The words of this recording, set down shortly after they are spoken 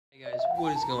Hey guys,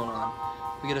 what is going on?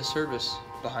 We got a service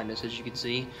behind us, as you can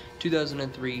see.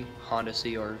 2003 Honda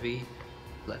CR-V.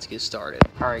 Let's get started.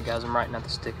 Alright guys, I'm writing out the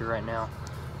sticker right now.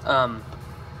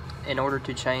 In order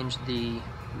to change the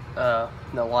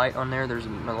light on there, there's a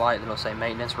light that'll say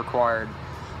maintenance required.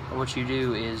 What you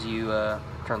do is you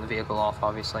turn the vehicle off,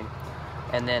 obviously,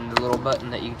 and then the little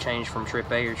button that you change from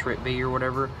trip A or trip B or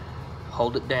whatever,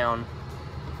 hold it down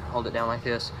like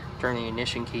this, turn the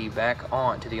ignition key back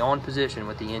on to the on position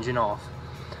with the engine off,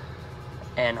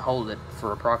 and hold it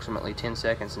for approximately 10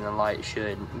 seconds, and the light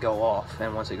should go off.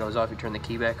 And once it goes off, you turn the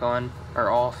key back on or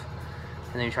off,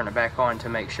 and then you turn it back on to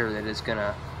make sure that it's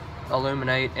gonna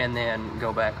illuminate and then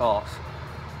go back off,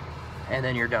 and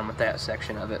then you're done with that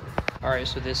section of it. Alright,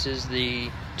 so this is the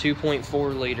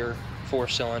 2.4 liter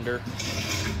 4-cylinder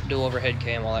dual overhead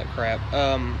cam, all that crap.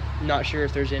 Not sure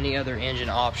if there's any other engine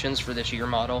options for this year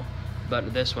model,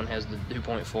 but this one has the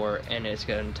 2.4, and it's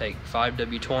going to take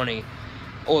 5W20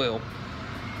 oil.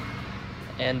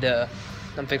 And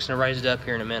I'm fixing to raise it up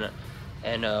here in a minute,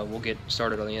 and we'll get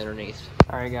started on the underneath.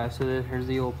 Alright guys, so here's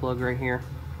the oil plug right here.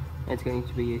 It's going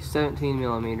to be a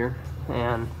 17mm,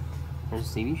 and there's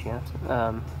a CV shaft.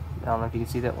 I don't know if you can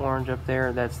see that orange up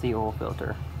there, that's the oil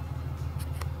filter.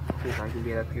 See if I can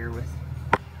get up here with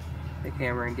the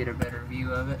camera and get a better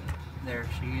view of it. There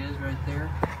she is right there.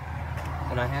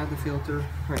 And I have the filter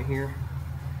right here,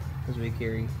 because we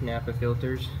carry Napa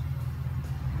filters.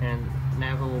 And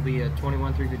Napa will be a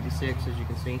 21356, as you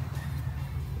can see.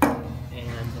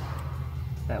 And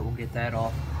that will get that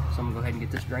off. So I'm gonna go ahead and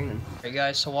get this draining. Hey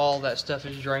guys, so while that stuff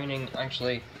is draining,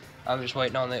 actually, I'm just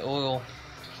waiting on the oil,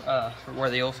 where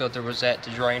the oil filter was at, to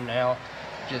drain now.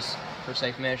 Just for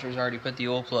safe measures, I already put the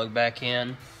oil plug back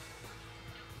in.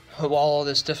 While all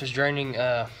this stuff is draining,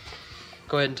 go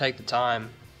ahead and take the time,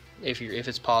 if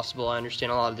it's possible. I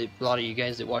understand a lot of you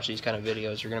guys that watch these kind of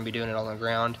videos are going to be doing it on the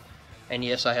ground. And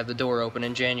yes, I have the door open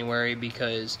in January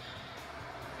because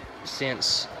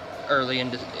since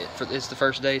it's the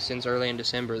first day since early in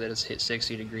December that it's hit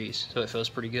 60 degrees, so it feels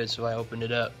pretty good. So I opened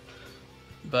it up.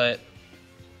 But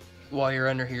while you're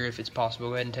under here, if it's possible,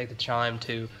 go ahead and take the time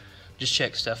to just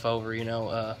check stuff over. You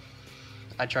know,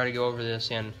 I try to go over this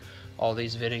in all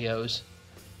these videos,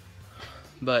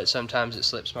 but sometimes it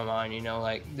slips my mind. You know,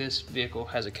 like this vehicle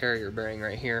has a carrier bearing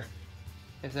right here.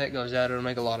 If that goes out, it'll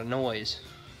make a lot of noise,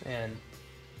 and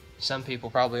some people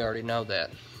probably already know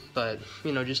that. But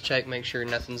you know, just check, make sure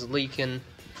nothing's leaking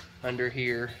under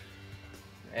here,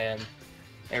 and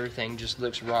everything just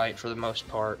looks right for the most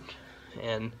part.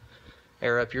 And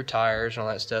air up your tires and all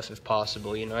that stuff if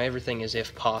possible. You know, everything is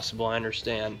if possible. I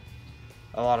understand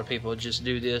a lot of people just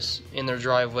do this in their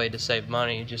driveway to save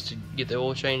money, just to get the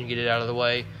oil change, get it out of the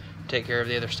way, take care of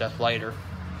the other stuff later.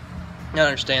 I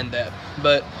understand that,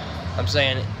 but I'm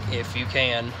saying if you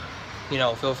can, you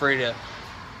know, feel free to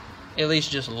at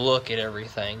least just look at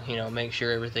everything, you know, make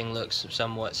sure everything looks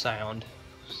somewhat sound.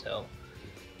 So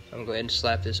I'm gonna go ahead and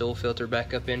slap this oil filter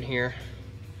back up in here,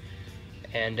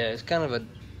 and it's kind of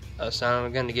a sound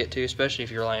I'm going to get to, especially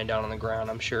if you're laying down on the ground,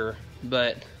 I'm sure.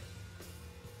 But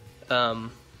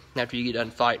after you get done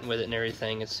fighting with it and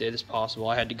everything, it is possible.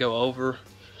 I had to go over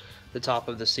the top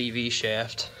of the CV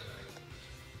shaft.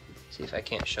 See if I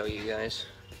can't show you guys.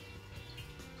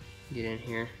 Get in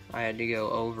here. I had to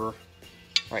go over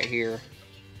right here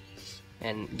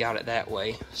and got it that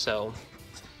way. So,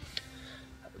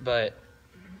 but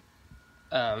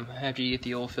after you get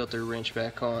the oil filter wrench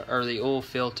back on, or the oil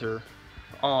filter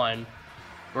on,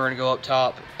 we're gonna go up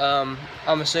top. I'm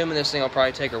assuming this thing will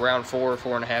probably take around 4 or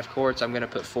 4.5 quarts. I'm gonna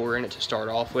put 4 in it to start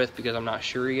off with because I'm not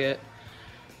sure yet.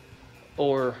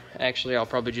 Or actually, I'll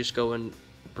probably just go and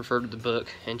refer to the book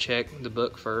and check the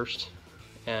book first,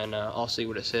 and I'll see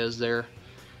what it says there,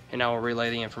 and I will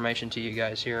relay the information to you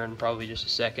guys here in probably just a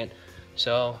second.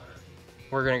 So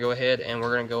we're gonna go ahead and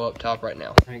we're gonna go up top right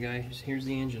now. Alright guys, here's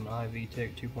the engine.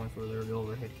 vtec 2.4 liter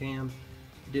overhead cam,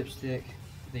 dipstick,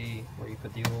 where you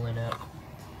put the oil in at.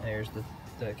 There's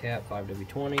the cap,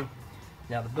 5W20.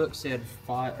 Now the book said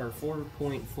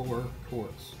 4.4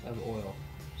 quarts of oil,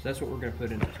 so that's what we're going to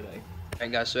put in it today.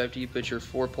 Alright guys, so after you put your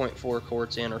 4.4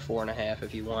 quarts in, or 4.5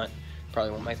 if you want,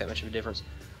 probably won't make that much of a difference.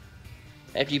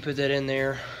 After you put that in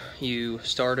there, you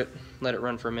start it, let it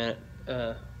run for a minute,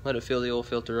 let it fill the oil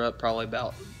filter up, probably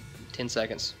about 10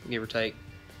 seconds, give or take,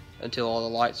 until all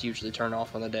the lights usually turn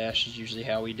off on the dash, is usually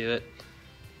how we do it.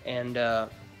 And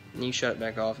you shut it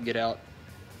back off, get out,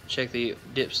 check the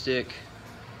dipstick,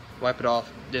 wipe it off,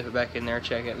 dip it back in there,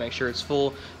 check it, make sure it's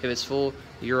full. If it's full,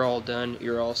 you're all done,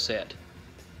 you're all set.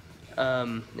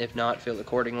 If not, fill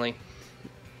accordingly.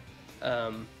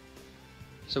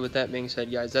 So with that being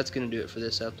said, guys, that's going to do it for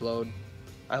this upload.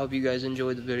 I hope you guys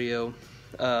enjoyed the video,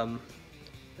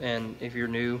 and if you're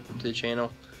new to the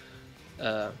channel,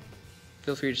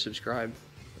 feel free to subscribe.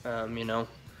 You know,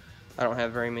 I don't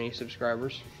have very many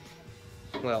subscribers.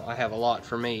 Well, I have a lot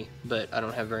for me, but I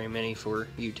don't have very many for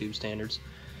YouTube standards.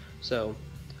 So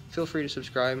feel free to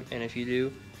subscribe, and if you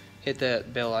do, hit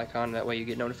that bell icon. That way you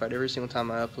get notified every single time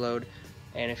I upload.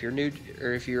 And if you're new,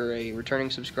 or if you're a returning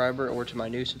subscriber, or to my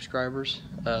new subscribers,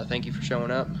 thank you for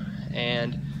showing up,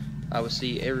 and I will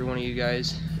see every one of you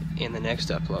guys in the next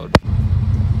upload.